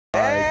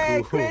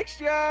Hey, quick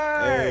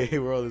shot! Hey,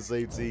 we're on the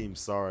same team.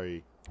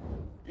 Sorry.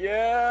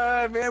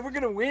 Yeah, man, we're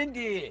gonna win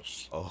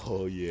this.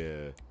 Oh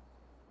yeah.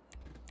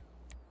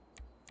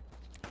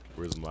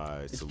 Where's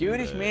my? Let's do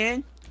this,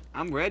 man.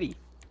 I'm ready.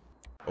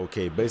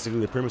 Okay, basically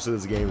the premise of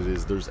this game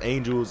is there's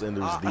angels and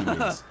there's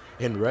demons.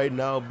 And right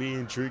now,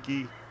 being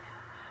tricky,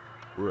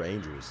 we're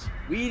angels.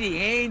 We the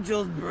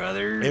angels,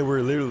 brother. And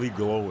we're literally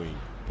glowing.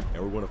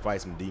 And we're gonna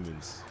fight some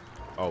demons.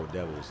 Oh,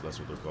 devils, that's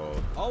what they're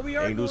called. Oh, we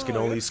are Angels can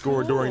only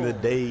score during the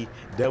day.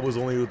 Devils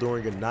only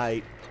during the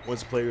night.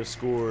 Once players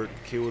scored,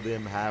 kill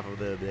them half of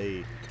the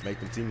day. Make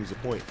them team lose a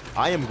point.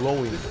 I am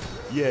glowing.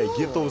 Yeah,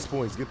 get those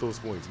points. Get those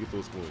points. Get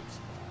those points.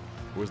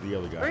 Where's the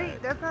other guy?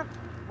 Wait, that's not.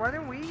 Why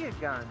didn't we get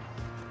guns?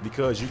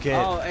 Because you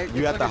can't.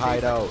 You have to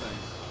hide out.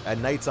 Thing. At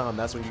nighttime,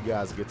 that's when you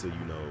guys get to,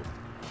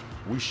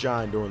 we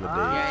shine during the day.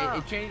 Yeah,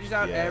 it changes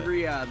out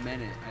every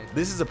minute.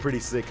 This is a pretty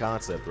sick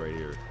concept right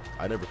here.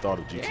 I never thought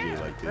of GTA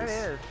like this.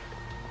 That is.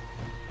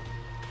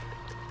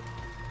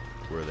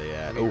 Where are they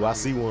at? Oh, I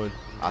see one.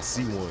 I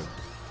see one.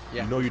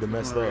 Yeah. You know you'd have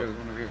messed up.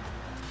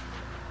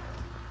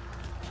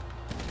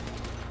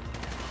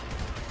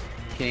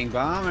 King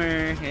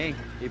Bomber. Hey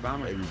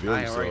Bomber. Hey, reveal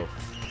yourself.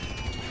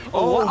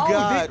 Oh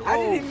God! I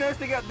didn't even notice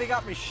they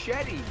got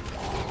machete.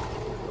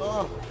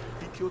 Oh,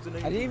 he killed an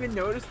angel. I didn't even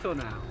notice till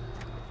now.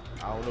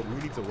 I don't know.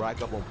 We need to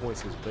rack up on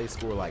points because they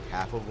score like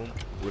half of them.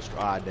 Which,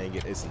 dang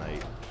it, it's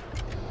night.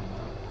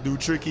 Do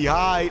tricky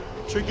hide,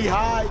 tricky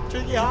hide,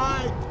 tricky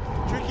hide,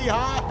 tricky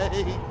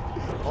hide.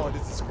 Oh,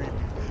 this is creepy.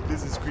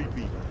 This is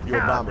creepy. Yo,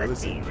 Bomber,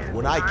 listen.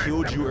 When I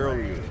killed you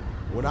earlier,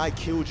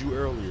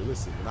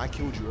 listen. When I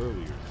killed you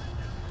earlier,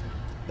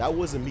 that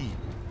wasn't me,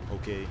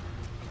 okay?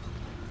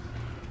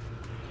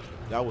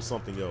 That was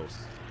something else.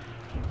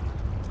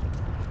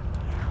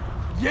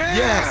 Yeah!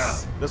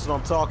 Yes! That's what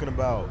I'm talking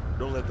about.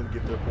 Don't let them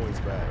get their points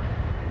back.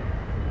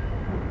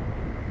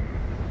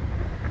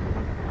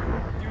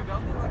 Dude,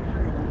 that looked like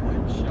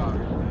one shot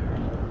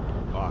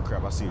right there. Oh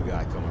crap, I see a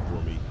guy coming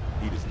for me.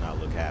 He does not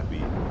look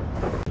happy.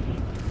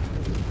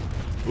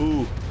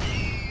 Ooh.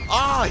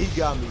 Ah, he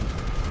got me.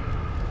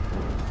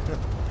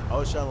 I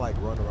was trying to like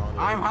run around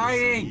there. I'm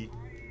hiding.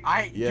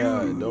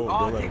 Dude.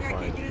 Don't let him I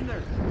find can't get in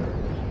there.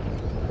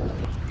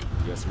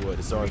 Guess what?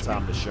 It's our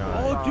time to shine.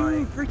 Oh,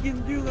 dude,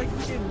 freaking dude, like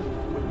freaking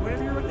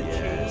whenever you're about to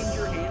change,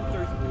 your hand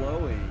starts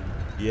glowing.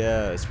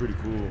 Yeah, it's pretty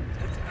cool.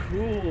 That's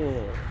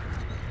cool.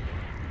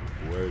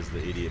 Where's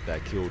the idiot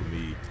that killed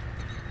me?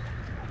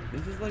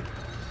 This is like.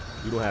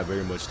 We don't have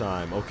very much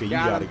time. Okay, you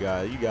got a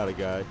guy. You got a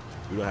guy.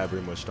 We don't have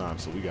very much time,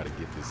 so we got to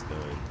get this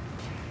done.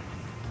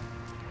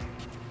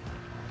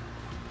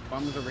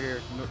 Bomber's over here,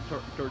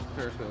 towards the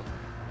Ferris wheel.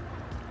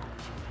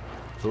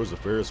 Towards the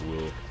Ferris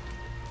wheel.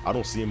 I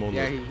don't see him on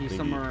the Yeah, he's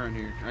somewhere around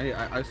here.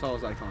 I saw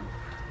his icon.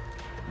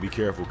 Be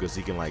careful, because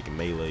he can like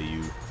melee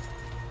you.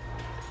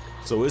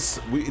 So this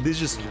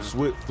just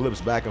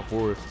flips back and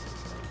forth.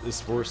 It's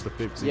forced to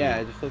 15. Yeah,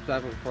 it just flips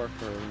back and forth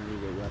for when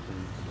we get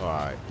weapons.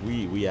 Alright,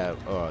 we have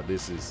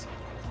this is.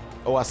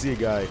 Oh, I see a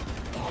guy.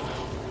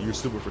 You're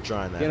stupid for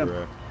trying that,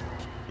 bro.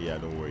 Yeah,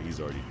 don't worry,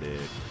 he's already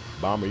dead.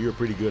 Bomber, you're a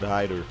pretty good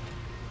hider.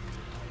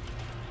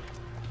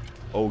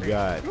 Oh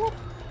God.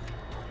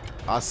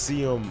 I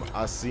see him.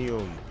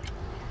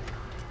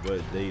 But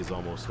day's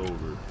almost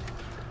over.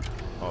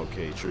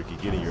 Okay, Tricky,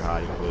 get in your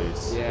hiding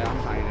place. Yeah, I'm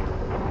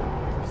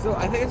hiding. So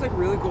I think it's like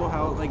really cool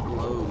how it like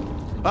glows.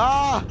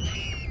 Ah!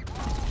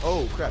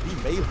 Oh crap, he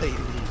meleeed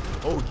me.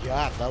 Oh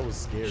God, that was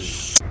scary.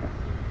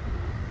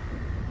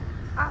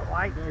 I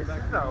like this. This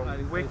is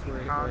a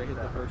wicked concept.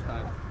 The first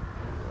time.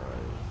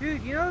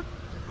 Dude, you know.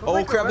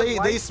 Oh crap,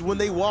 when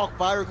they walk,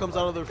 fire comes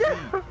out of their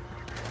feet.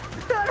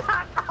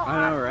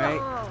 I know, right?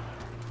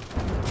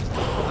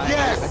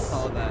 Yes! I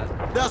saw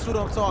that. That's what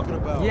I'm talking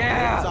about.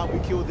 Yeah! Every time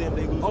we kill them,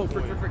 they lose. Oh,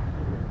 frick.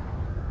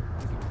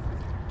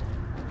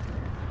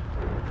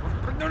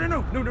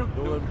 No. Don't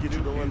let them get you.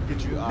 Don't let them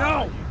get you.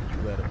 No!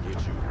 You let them get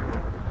you.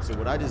 So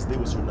what I just did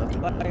was for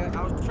nothing. I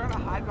was trying to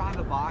hide behind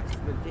the box,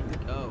 but it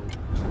didn't go.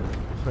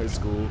 It's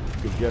cool.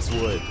 Because guess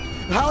what?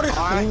 How did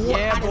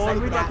yeah, boy,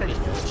 we got the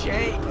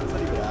shake. That's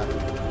not even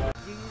happening.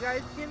 Do you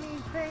guys give me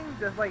things?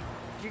 Just like,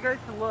 you guys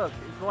can look.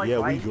 It's like yeah,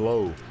 light. we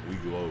glow. We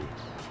glow.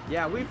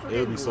 Yeah, we freaking glow. It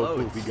would be so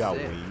cool if we got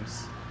sick.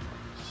 wings.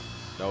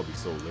 That would be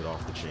so lit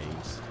off the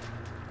chains.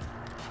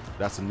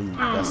 That's a new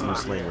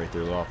slang right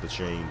there, off the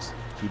chains.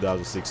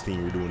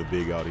 2016, we're doing it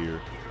big out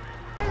here.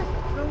 So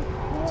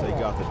cool.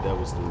 Take out the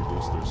devils to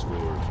reduce their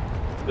score.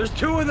 There's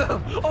two of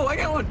them. Oh, I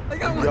got one. You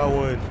got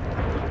one.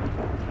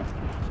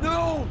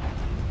 No.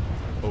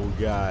 Oh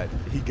God,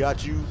 he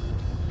got you.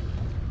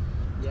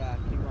 Yeah,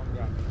 King Kong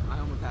got me. I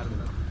almost had him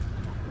though.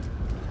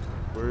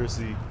 Where is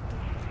he?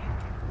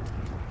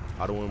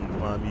 I don't want him to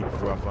find me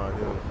before I find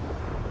him.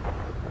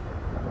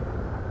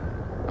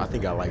 I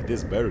think I like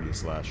this better than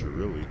Slasher,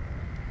 really.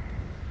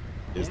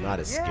 It's not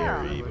as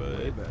scary,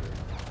 but...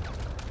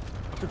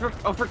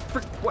 Oh, frick.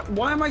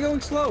 Why am I going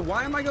slow?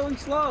 Why am I going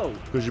slow?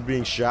 Because you're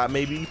being shot,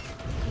 maybe?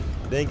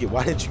 Dang it,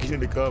 why didn't you get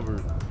into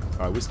cover?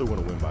 Alright, we're still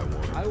going to win by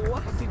one. I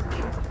wasn't.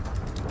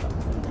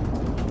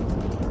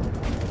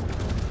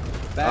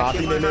 Back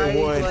in my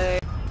hiding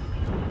place.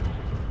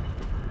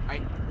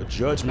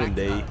 Judgment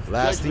Day.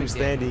 Last team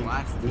standing.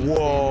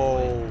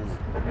 Whoa.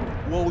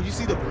 Whoa, you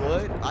see the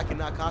blood? I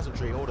cannot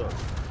concentrate. Hold up.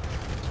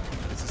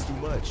 This is too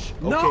much.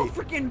 Okay. No,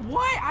 freaking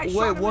what? I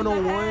shot him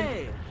in the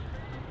head.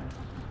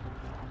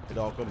 It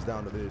all comes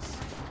down to this.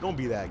 Don't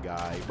be that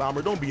guy.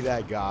 Bomber, don't be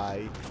that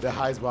guy that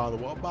hides behind the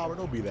wall. Bomber,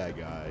 don't be that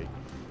guy.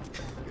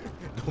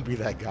 Don't be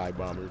that guy,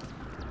 Bomber.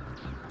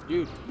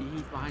 Dude,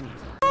 he's behind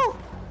you.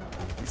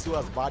 He still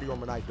has body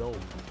armor and I don't.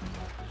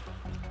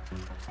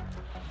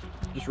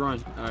 Just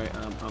run. Alright,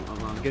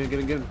 get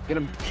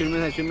him. Shoot him in the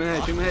head, shoot him in the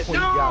head, shoot him in the head.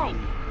 Oh, No! he got me.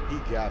 He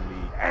got me.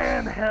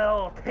 And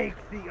hell takes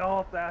the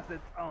off as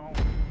its own.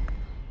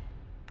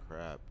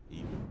 Crap.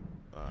 He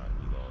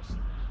lost.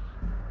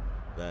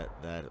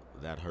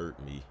 That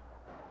hurt me.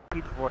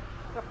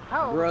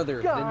 Brother,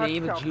 in the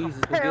name of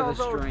Jesus, will give us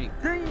strength.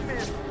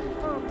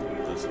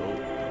 Let's hope.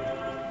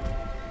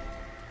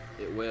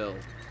 It will.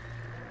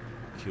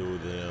 Kill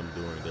them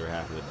during their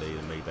half of the day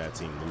to make that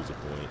team lose a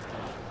point.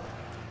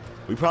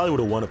 We probably would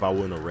have won if I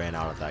wouldn't have ran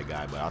out at that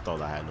guy, but I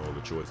thought I had no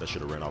other choice. I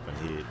should have ran off and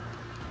hit.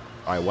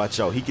 All right, watch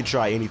out. He can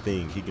try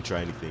anything. He can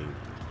try anything.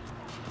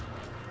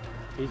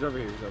 He's over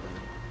here. He's over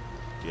here.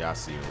 Yeah, I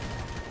see him.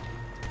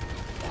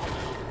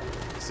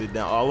 Sit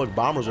down. Oh, look,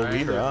 Bomber's over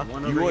here, huh?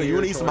 You want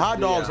to eat some hot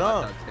dogs,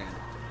 huh?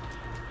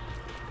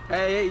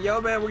 Hey, yo,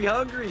 man, we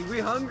hungry. We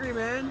hungry,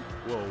 man.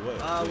 Whoa,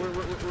 what?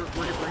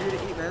 We're here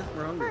to eat, man.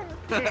 We're hungry.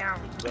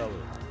 Fella,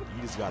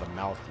 you just got a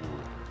mouthful.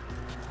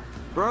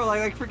 Bro,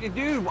 like freaking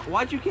dude,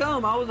 why'd you kill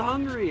him? I was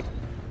hungry.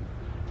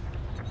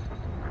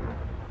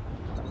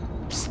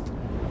 Psst.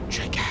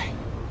 JK.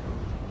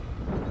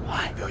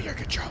 What? Feel your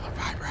controller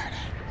vibrating.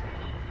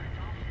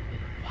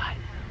 What?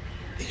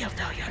 Do you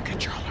feel your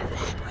controller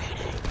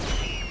vibrating?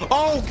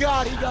 Oh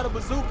God, he got a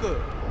bazooka.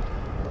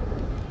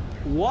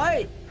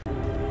 What?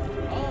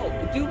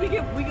 Oh, dude, we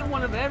get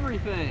one of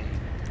everything.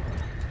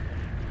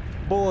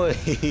 Boy,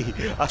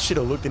 I should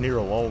have looked in here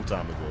a long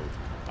time ago.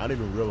 I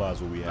didn't even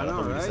realize what we had. I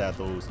thought we just had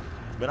those.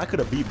 Man, I could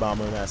have beat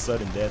Bomber in that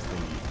sudden death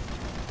thingy.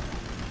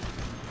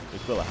 Hey,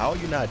 fella, how are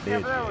you not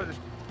dead that yet?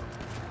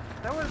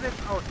 That would have been,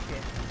 oh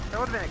shit. That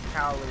would have been a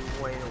cowardly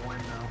way to win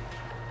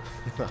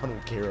though. I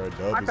don't care, a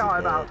dub I is thought a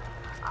about, dub.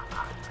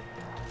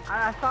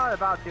 I thought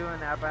about doing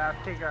that, but I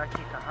figured I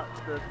take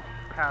the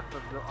path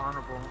of the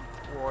honorable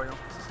royal.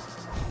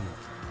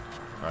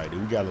 Alright, we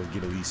gotta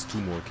get at least 2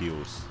 more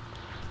kills.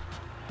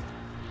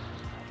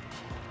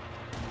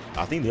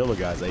 I think the other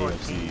guy's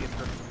AFC,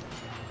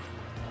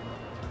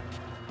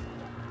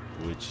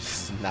 which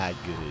is not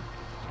good.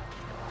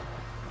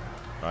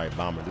 Alright,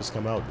 Bomber, just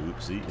come out,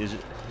 dude. See,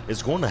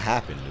 it's going to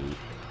happen, dude.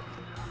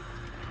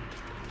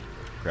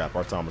 Crap,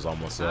 our time is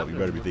almost up. You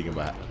better think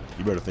about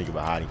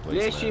hiding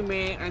places. Listen,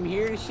 man, I'm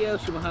here to sell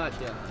some hot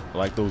dogs.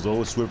 Like those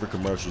old Swiffer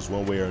commercials,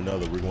 one way or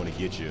another, we're going to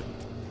get you.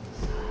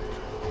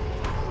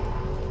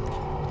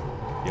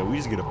 Yeah, we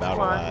just get a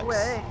battle axe.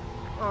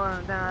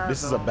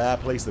 This is a bad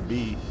place to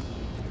be.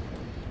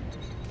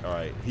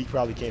 Alright, he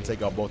probably can't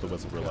take out both of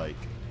us if we're like,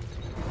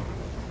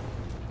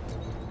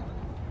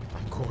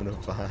 I'm going to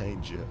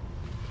find you.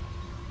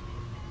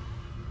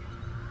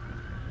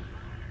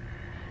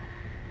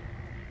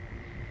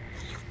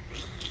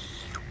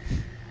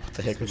 What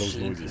the heck are those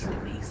noises?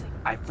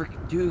 I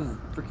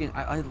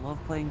love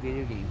playing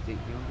video games. You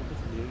don't get this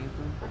video game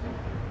thing?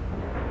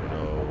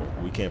 No,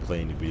 we can't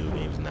play any video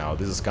games now.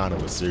 This is kind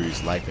of a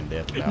serious life and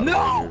death battle. No!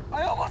 Right here.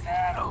 I almost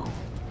had him!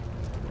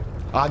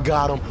 I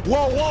got him.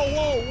 Whoa, whoa,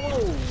 whoa,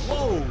 whoa,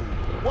 whoa.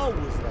 What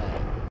was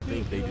that? I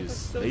think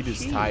they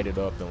just tied it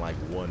up in like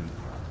one.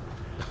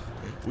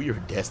 We are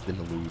destined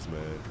to lose,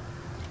 man.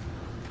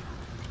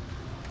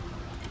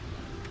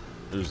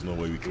 There's no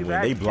way we can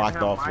win. They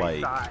blocked off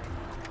like.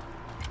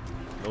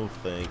 No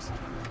thanks.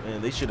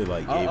 Man, they should have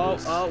like gave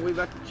us. Oh, we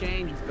about to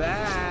change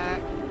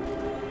back.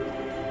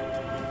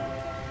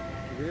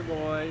 Here,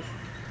 boys.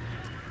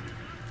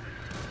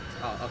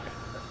 Oh,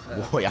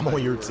 okay. Boy, I'm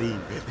on your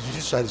team. Did you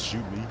just try to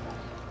shoot me?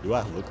 Do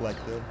I look like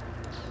them?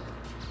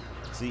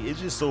 See,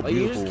 it's just so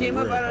beautiful. You just came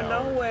up out of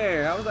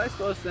nowhere. How was I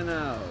supposed to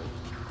know?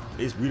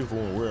 It's beautiful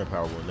when we're in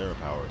power, when they're in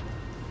power.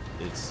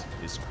 It's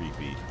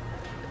creepy.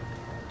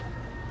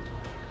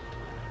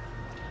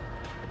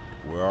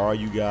 Where are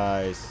you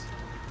guys?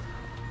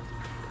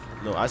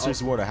 No, I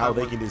seriously wonder how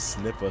they can just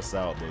snip us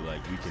out, but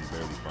like we can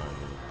barely find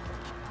them.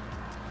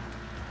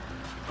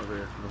 Over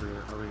here.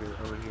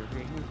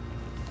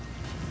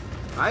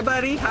 Hi,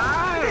 buddy.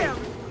 Hi.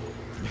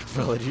 Big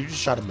fella, did you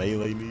just try to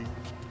melee me?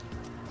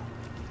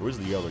 Where's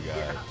the other guy?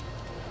 Yeah.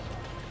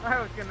 I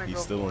was gonna He's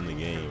go still in the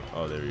game.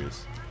 Oh, there he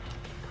is.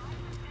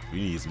 We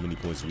need as many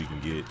points as we can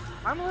get.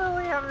 I'm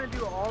literally having to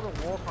do all the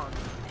wolf hunts.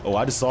 Oh,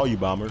 I just saw you,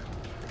 Bomber.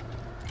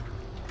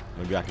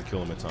 Maybe I can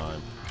kill him in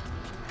time.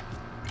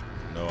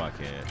 No, I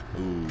can't.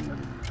 Ooh.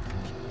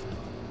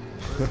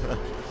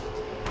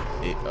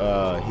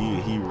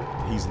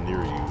 He's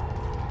near you.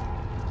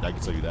 I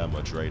can tell you that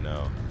much right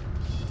now.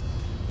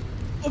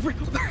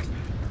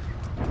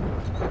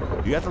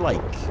 You have to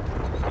like,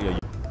 yeah.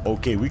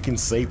 Okay, we can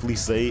safely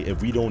say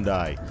if we don't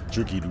die,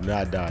 Tricky, do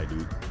not die,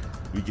 dude.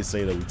 We can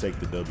say that we take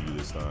the W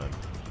this time.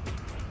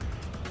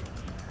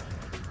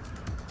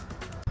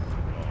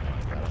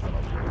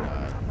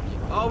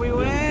 Oh, we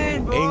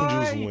win, boy!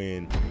 Angels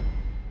win.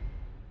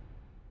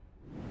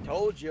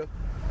 Told you.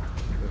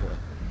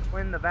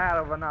 Win the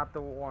battle, but not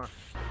the war.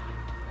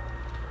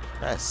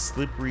 That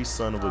slippery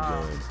son of a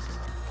gun.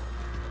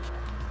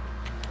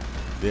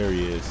 There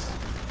he is.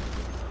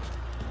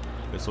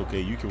 It's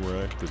okay, you can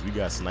run, because we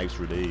got snipes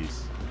for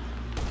days.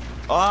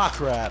 Ah,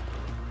 crap.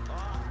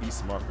 He's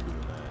smart for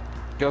doing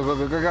that. Go, go,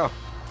 go, go, go.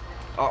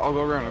 I'll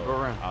go around, I'll go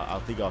around. I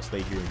think I'll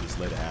stay here and just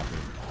let it happen.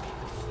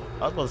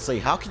 I was about to say,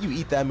 how can you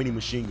eat that many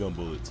machine gun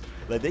bullets?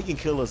 Like, they can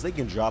kill us, they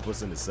can drop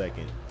us in a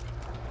second.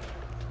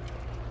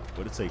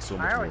 But it takes so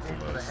much more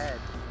from us.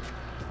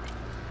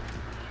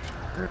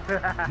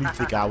 You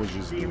think I was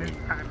just doing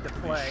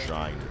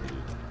trying to do?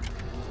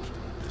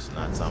 It's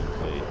not time to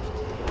play.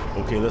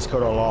 Okay, let's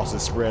cut our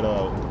losses, spread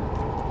out.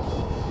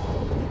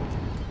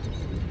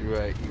 You're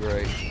right, you're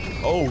right.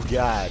 Oh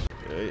God,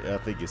 I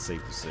think it's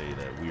safe to say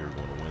that we are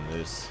going to win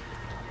this.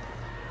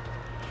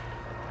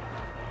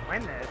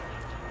 Win this?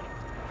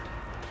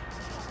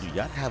 You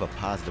gotta have a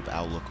positive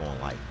outlook on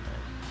life, man.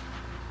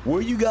 Where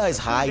are you guys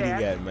hiding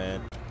at,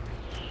 man?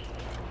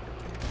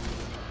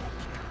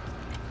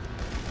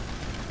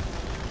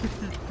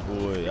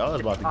 Boy, I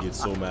was about to get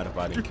so mad if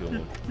I didn't kill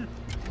him.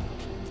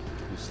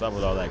 Just stop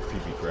with all that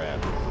creepy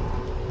crap.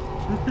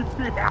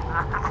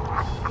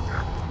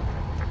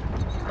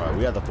 Alright,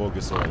 we have to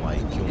focus on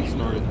like killing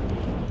people.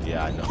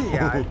 Yeah, I know.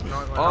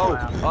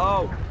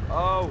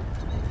 Oh.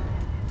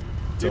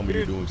 Tell me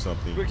you're doing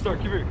something. Rexha,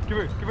 come here, come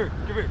here, come here,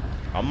 come here.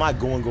 I'm not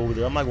going over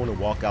there. I'm not going to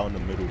walk out in the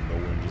middle of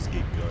nowhere and just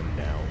get gunned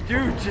down.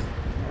 Dude, just...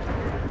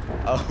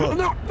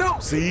 no!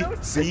 See? No,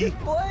 See?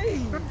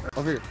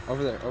 Over here,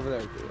 over there.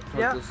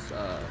 Yep. This,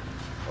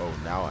 Oh,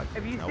 now I...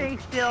 If you now stay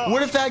still...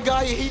 What if that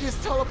guy, he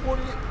just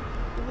teleported it?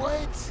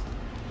 What?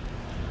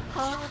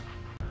 Huh?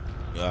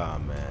 Ah,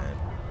 man.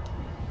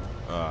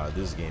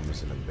 This game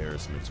is an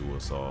embarrassment to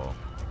us all.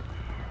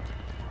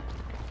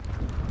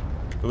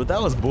 But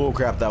that was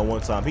bullcrap that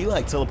one time. He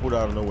like teleported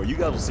out of nowhere. You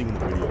guys will see when the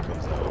video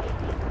comes out.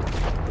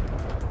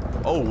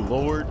 Oh,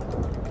 Lord.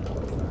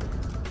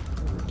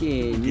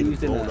 Getting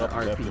used in blown the up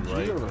left and RPG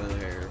right. over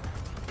there.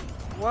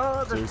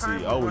 Well, the Seriously,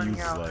 time I was would running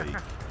use out,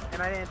 like...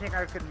 and I didn't think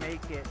I could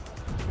make it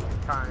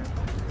in time.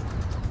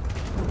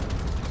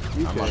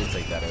 You I'm about to could.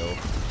 take that L.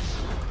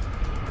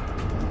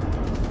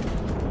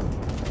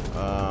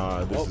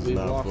 This is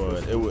not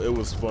fun. It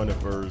was fun at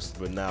first,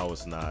 but now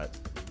it's not.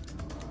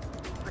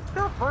 It's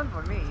still fun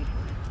for me.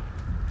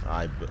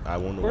 I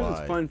wonder Of course why.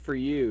 it's fun for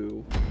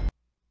you.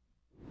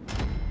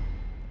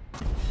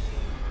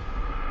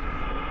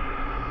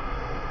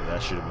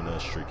 That should have been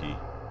us, Tricky.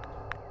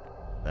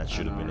 That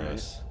should have been right?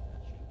 us.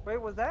 Wait,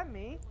 was that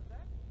me?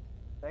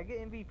 Did I get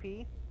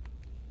MVP?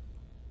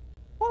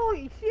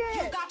 Holy shit!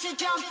 You got to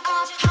jump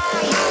up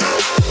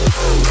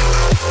high.